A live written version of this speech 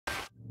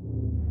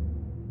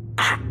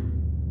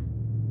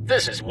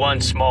This is one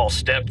small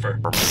step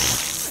for...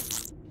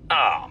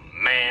 Oh,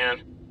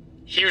 man.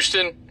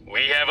 Houston,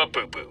 we have a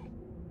poo-poo.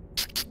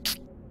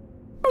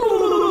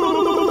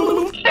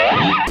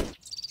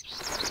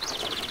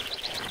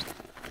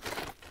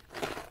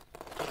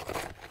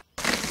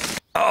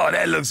 Oh,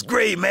 that looks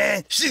great,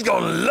 man. She's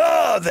gonna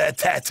love that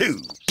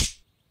tattoo.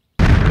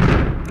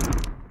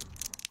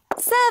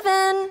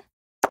 7.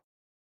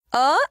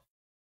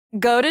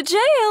 Go to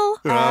jail.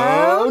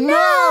 Oh,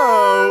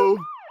 no!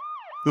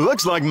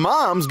 Looks like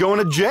Mom's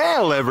going to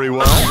jail,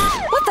 everyone.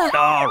 What the?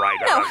 All right.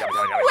 No,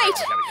 wait.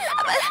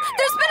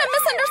 There's been a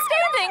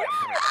misunderstanding.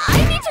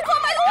 I need to call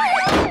my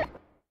lawyer.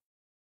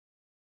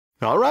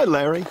 All right,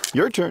 Larry,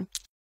 your turn.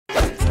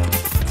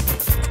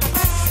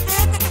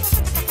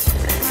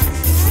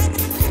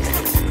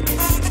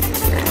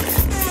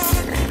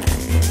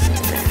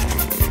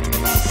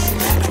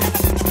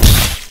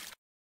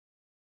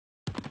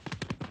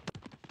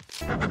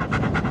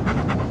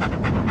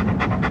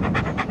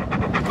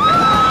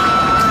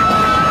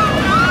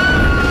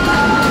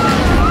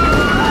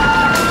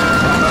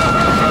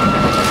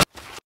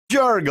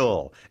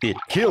 Jargle. It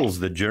kills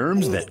the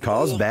germs that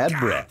cause bad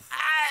breath.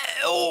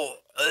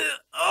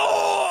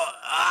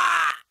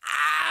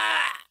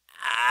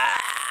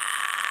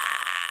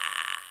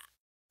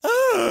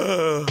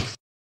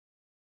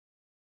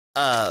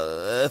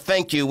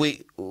 Thank you.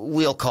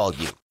 We'll call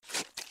you.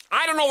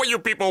 I don't know what you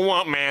people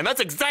want, man. That's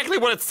exactly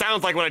what it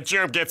sounds like when a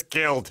germ gets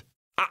killed.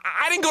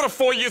 I didn't go to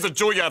 4 years of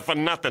Juilliard for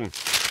nothing.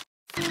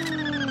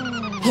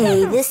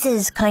 Hey, this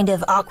is kind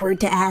of awkward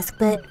to ask,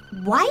 but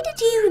why did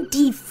you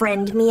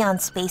defriend me on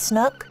Space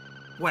Nook?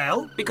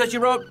 Well, because you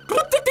wrote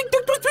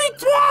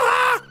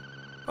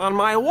on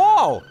my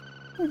wall.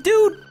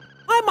 Dude,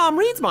 my mom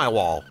reads my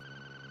wall.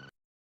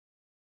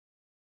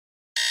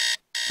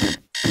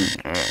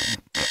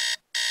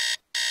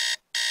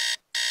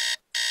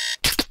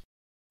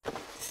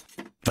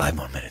 Five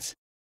more minutes.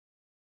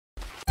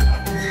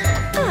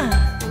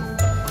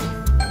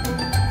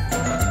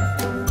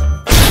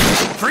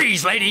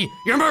 Freeze, lady!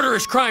 Your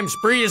murderous crime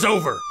spree is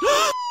over!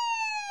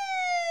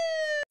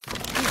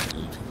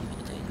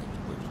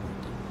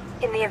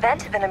 In the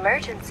event of an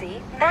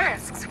emergency,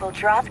 masks will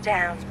drop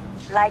down,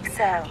 like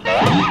so.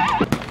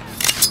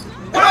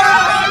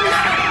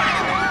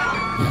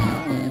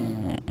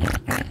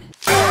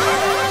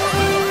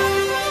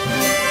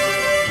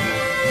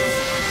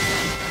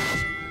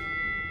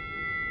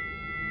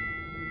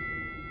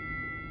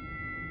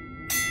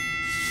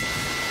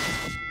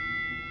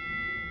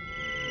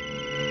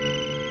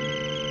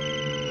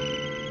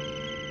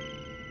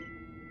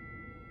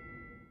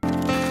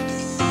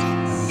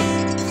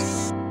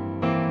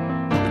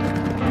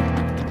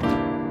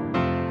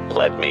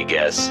 Let me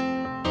guess.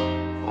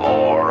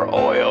 More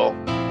oil.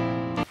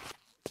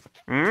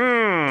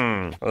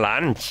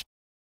 Lunch.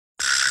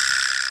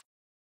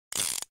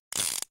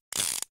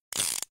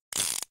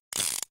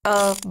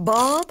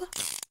 Bob?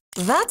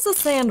 That's a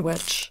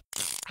sandwich.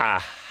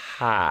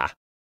 Aha.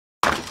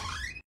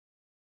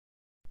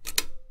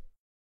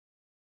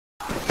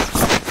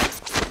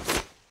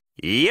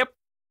 Yep.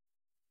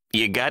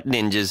 You got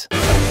ninjas.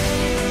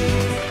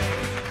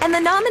 And the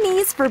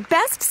nominees for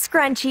Best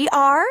Scrunchie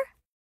are...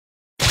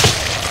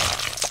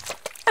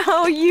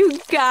 Oh, you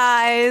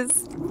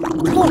guys.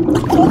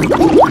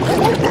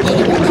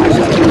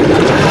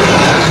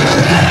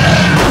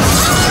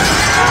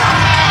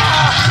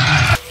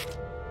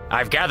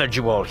 I've gathered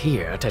you all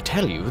here to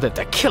tell you that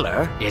the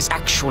killer is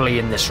actually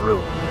in this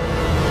room.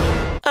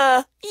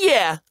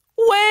 Yeah.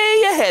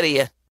 Way ahead of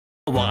you.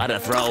 Wanna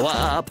throw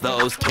up?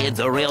 Those kids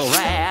are real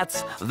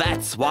rats.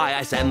 That's why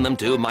I send them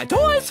to my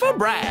Toys for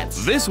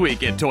Brats. This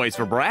week at Toys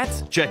for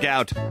Brats, check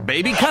out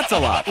Baby Cuts a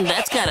Lot,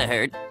 That's gotta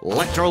hurt.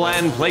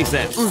 Electroland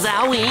Playsets,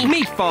 Zowie.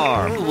 Meat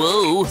Farm,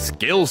 Whoa.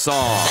 Skill Saw,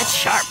 That's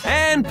sharp.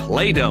 and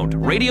Play-Doh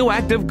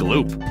Radioactive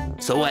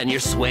Gloop. So when you're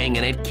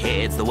swinging it,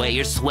 kids, the way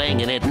you're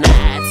swinging it,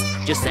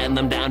 gnats, just send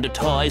them down to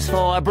Toys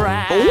for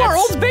Brats. The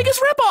world's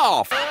biggest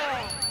ripoff.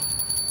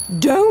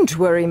 Don't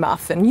worry,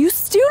 Muffin. You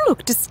still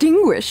look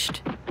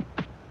distinguished.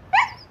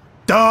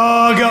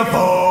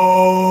 Dogaphone!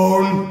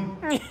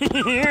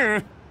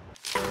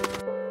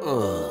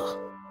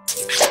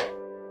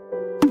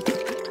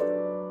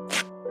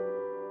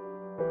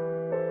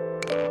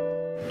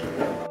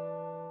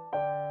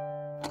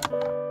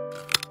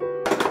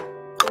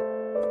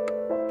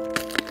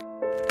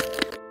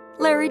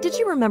 Larry, did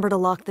you remember to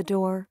lock the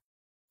door?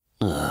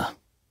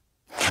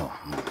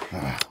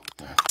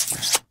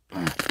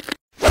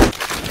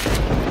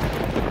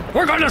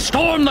 We're gonna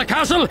storm the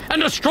castle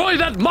and destroy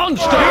that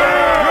monster!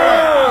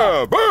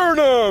 Yeah! Burn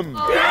him!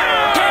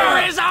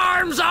 Tear his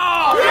arms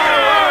off!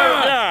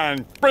 Yeah,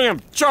 and bring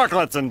him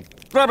chocolates and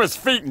rub his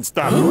feet and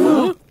stuff.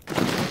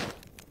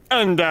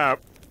 And,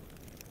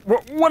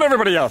 what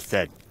everybody else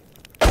said.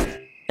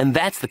 And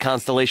that's the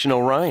constellation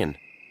Orion.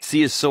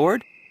 See his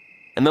sword?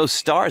 And those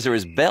stars are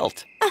his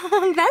belt.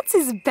 That's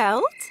his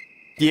belt?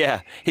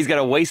 Yeah, he's got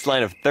a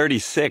waistline of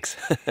 36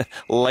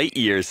 light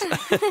years.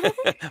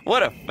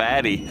 What a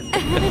fatty.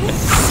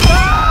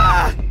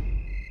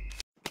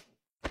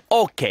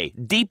 Okay,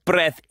 deep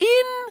breath in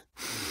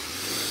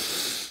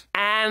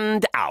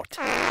and out.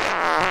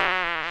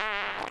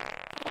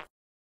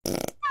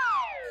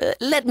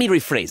 Let me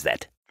rephrase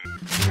that.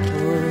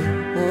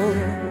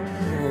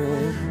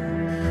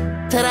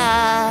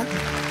 Ta-da!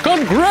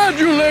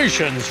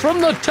 Congratulations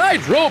from the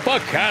Tightrope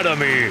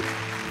Academy!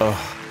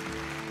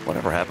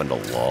 Whatever happened to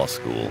law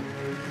school?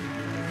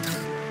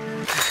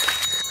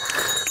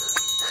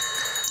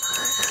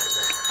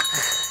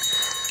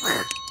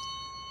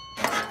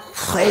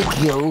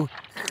 Thank you.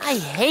 I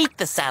hate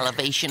the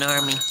Salivation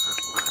Army.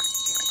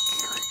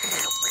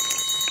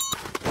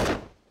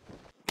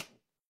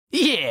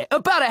 Yeah,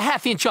 about a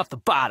 ½ inch off the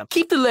bottom.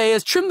 Keep the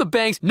layers, trim the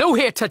bangs, no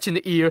hair touching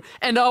the ear,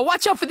 and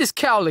watch out for this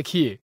cowlick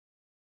here.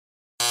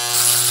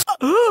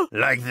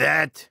 Like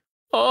that?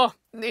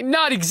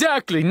 Not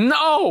exactly,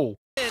 no!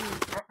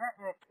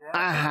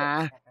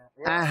 Oh,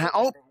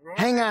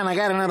 hang on, I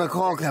got another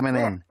call coming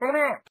in.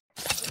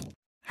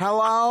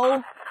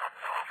 Hello?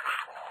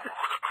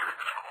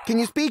 Can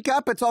you speak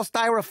up? It's all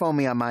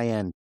styrofoamy on my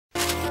end.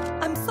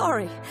 I'm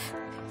sorry.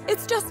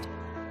 It's just...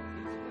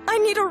 I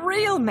need a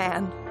real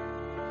man.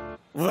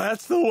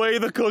 That's the way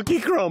the cookie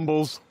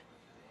crumbles.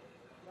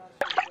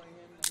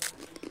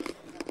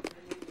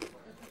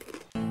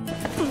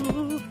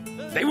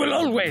 They will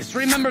always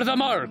remember the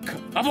mark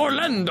of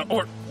Orlando,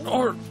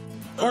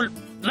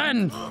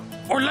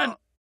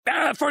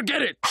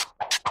 forget it.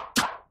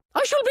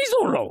 I shall be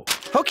Zorro.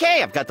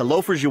 Okay, I've got the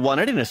loafers you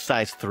wanted in a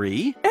size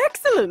 3.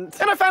 Excellent.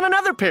 And I found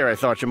another pair I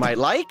thought you might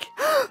like.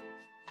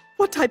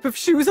 What type of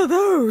shoes are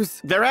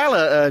those? They're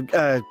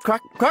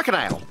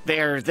crocodile.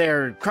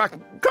 They're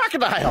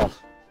crocodile.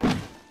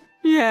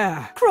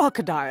 Yeah,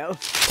 crocodile.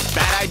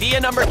 Bad idea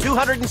number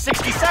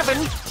 267,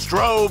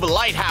 strobe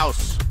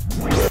lighthouse.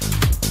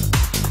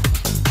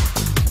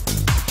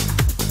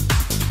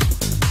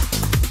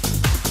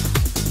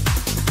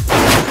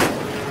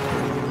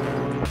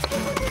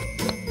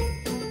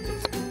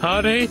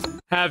 Honey,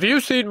 have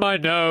you seen my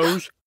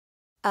nose?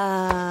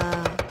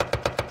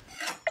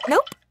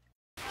 Nope.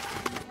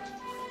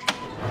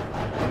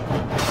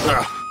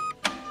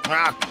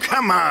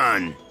 Come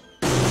on.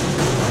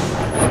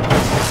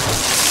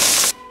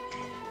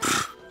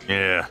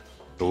 Yeah,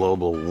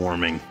 global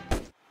warming.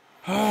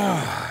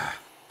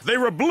 They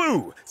were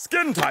blue,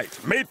 skin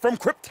tight, made from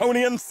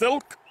Kryptonian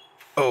silk.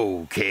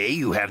 Okay,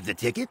 you have the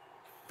ticket?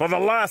 For the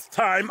last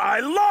time,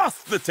 I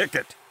lost the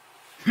ticket.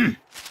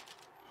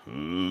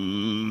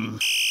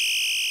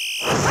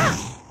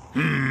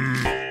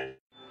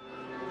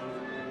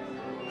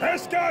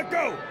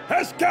 Escargot!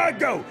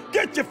 Escargot!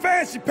 Get your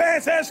fancy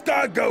pants,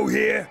 Escargot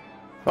here!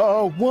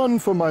 One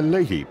for my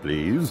lady,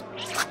 please.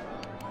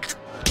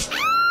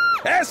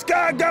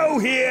 Escargot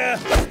here!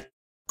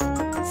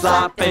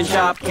 Slop and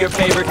Shop, your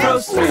favorite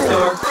grocery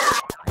store.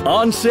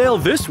 On sale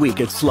this week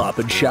at Slop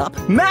and Shop,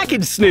 Mac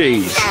and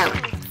Sneeze,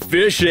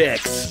 Fish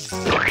X,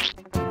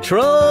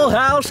 Troll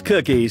House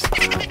Cookies,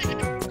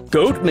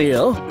 Goat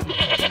Meal,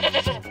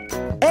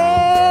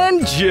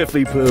 and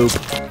Jiffy Poop.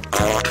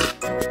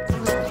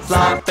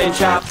 Slop and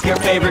Shop, your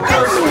favorite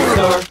grocery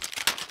store.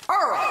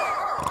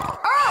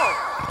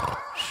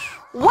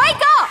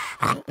 Wake up!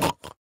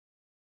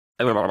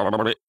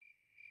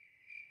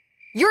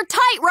 You're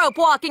tightrope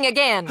walking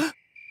again.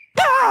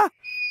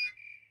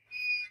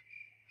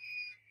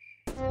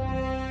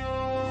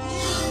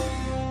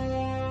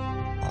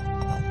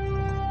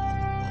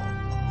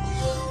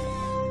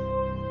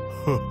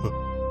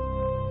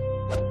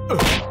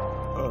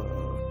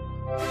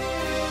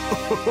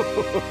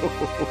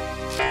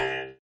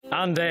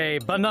 And a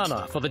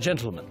banana for the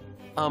gentleman.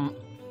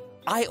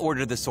 I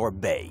ordered the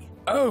sorbet.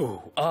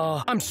 Oh,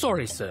 I'm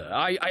sorry, sir.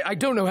 I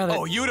don't know how that...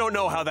 Oh, you don't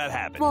know how that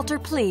happened. Walter,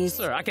 please.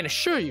 Sir, I can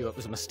assure you it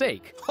was a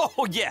mistake.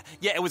 Oh, yeah,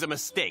 it was a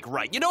mistake,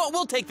 right. You know what,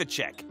 we'll take the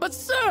check. But,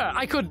 sir,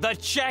 I could... The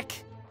check?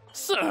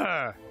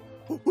 Sir!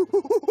 Here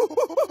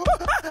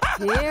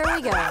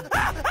we go.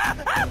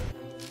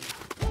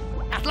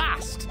 At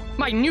last!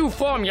 My new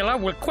formula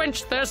will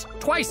quench thirst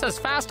twice as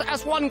fast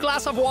as 1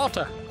 glass of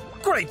water.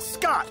 Great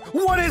Scott!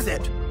 What is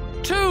it?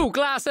 2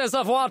 glasses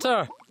of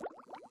water!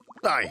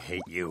 I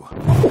hate you.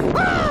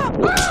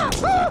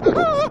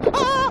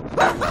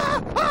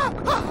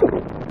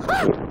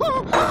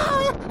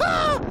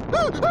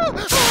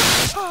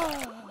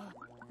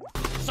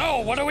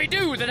 So, what do we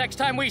do the next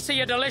time we see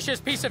a delicious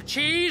piece of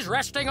cheese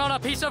resting on a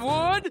piece of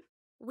wood?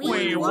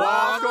 We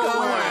walk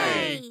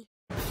away.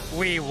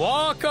 We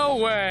walk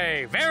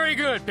away. Very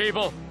good,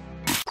 people.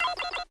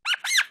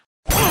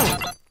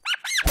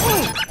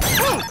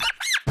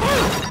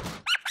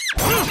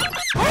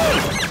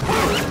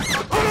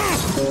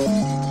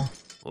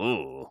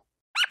 Ooh.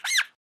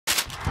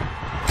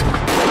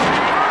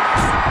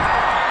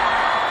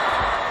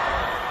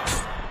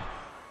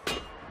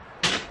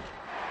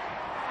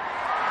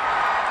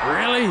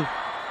 Really?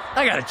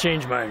 I gotta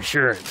change my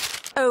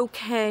insurance.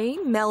 Okay,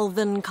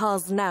 Melvin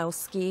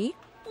Kozlowski.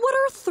 What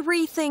are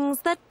 3 things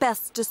that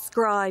best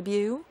describe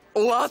you?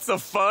 Lots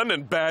of fun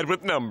and bad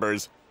with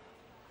numbers.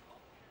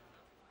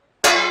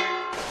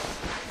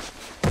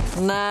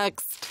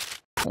 Next.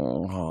 I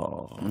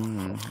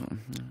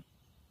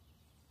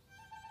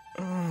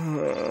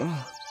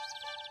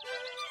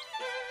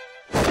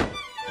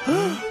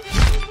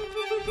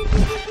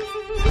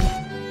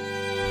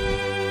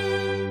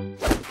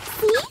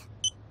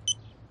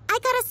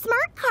got a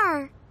smart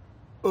car.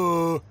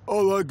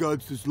 All I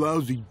got's this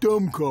lousy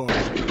dumb car.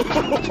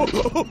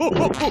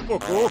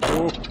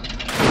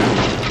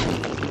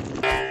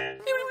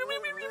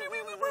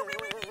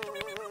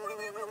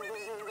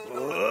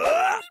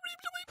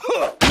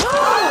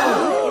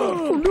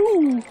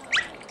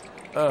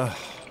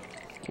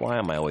 Why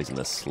am I always in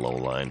the slow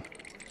line?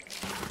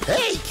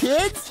 Hey,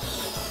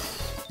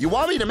 kids! You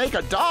want me to make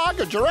a dog,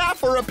 a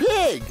giraffe, or a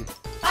pig?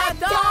 A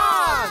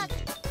dog!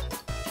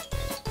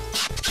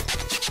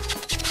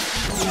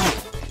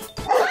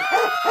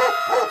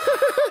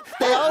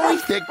 They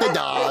always pick the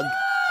dog.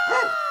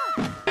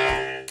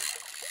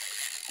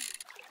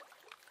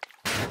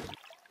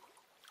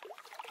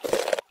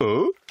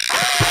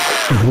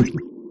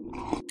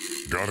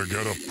 Gotta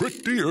get up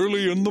pretty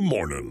early in the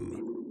morning.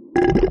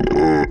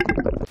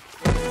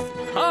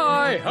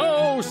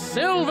 Hi-ho,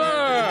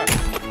 Silver!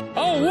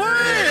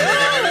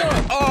 Away!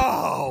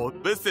 Oh,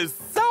 this is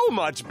so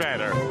much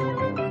better.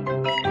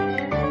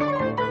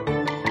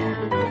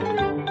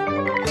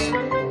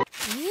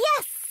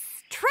 Yes!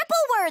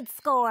 Triple word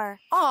score.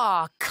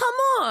 Aw, come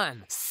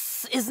on.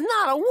 S is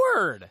not a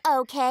word.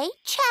 Okay,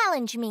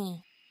 challenge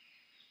me.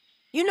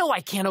 You know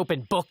I can't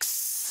open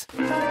books.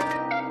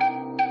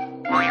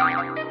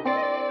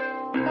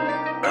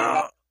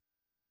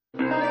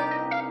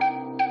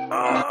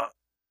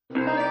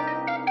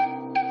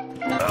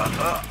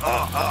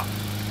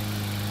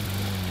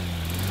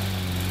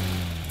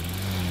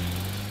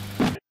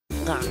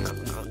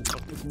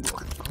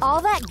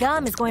 All that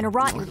gum is going to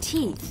rot your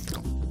teeth.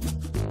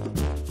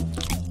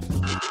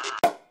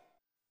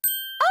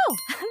 Oh,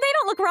 they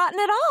don't look rotten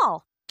at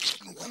all.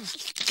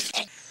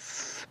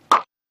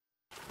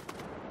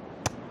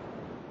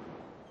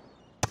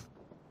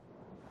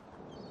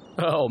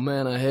 Oh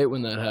man, I hate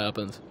when that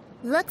happens.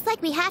 Looks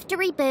like we have to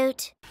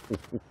reboot.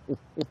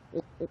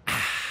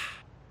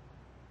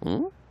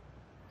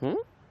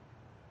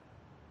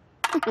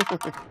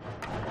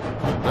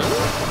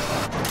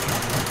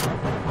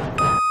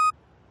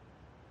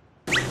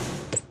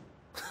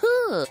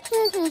 A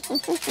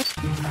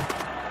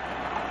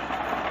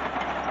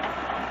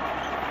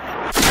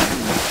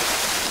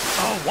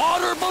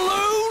water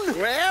balloon?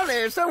 Well,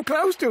 they're so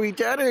close to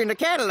each other in the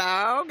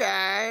catalog,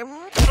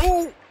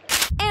 Oh!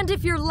 And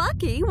if you're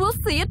lucky, we'll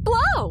see it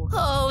blow.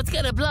 Oh, it's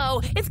gonna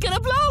blow. It's gonna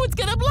blow. It's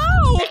gonna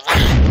blow.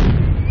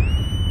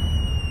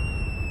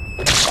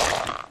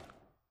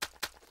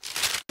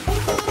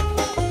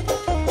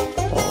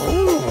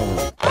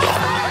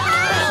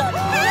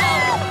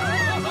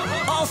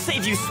 I'll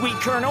save you, sweet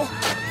Colonel.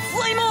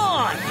 Flame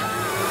on!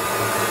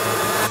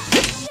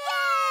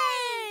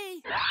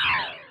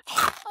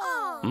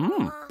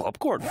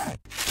 Popcorn.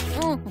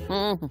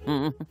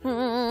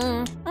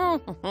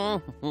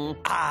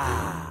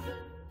 Ah,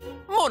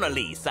 Mona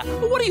Lisa,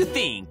 what do you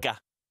think?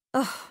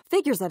 Ugh,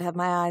 figures I'd have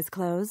my eyes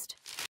closed.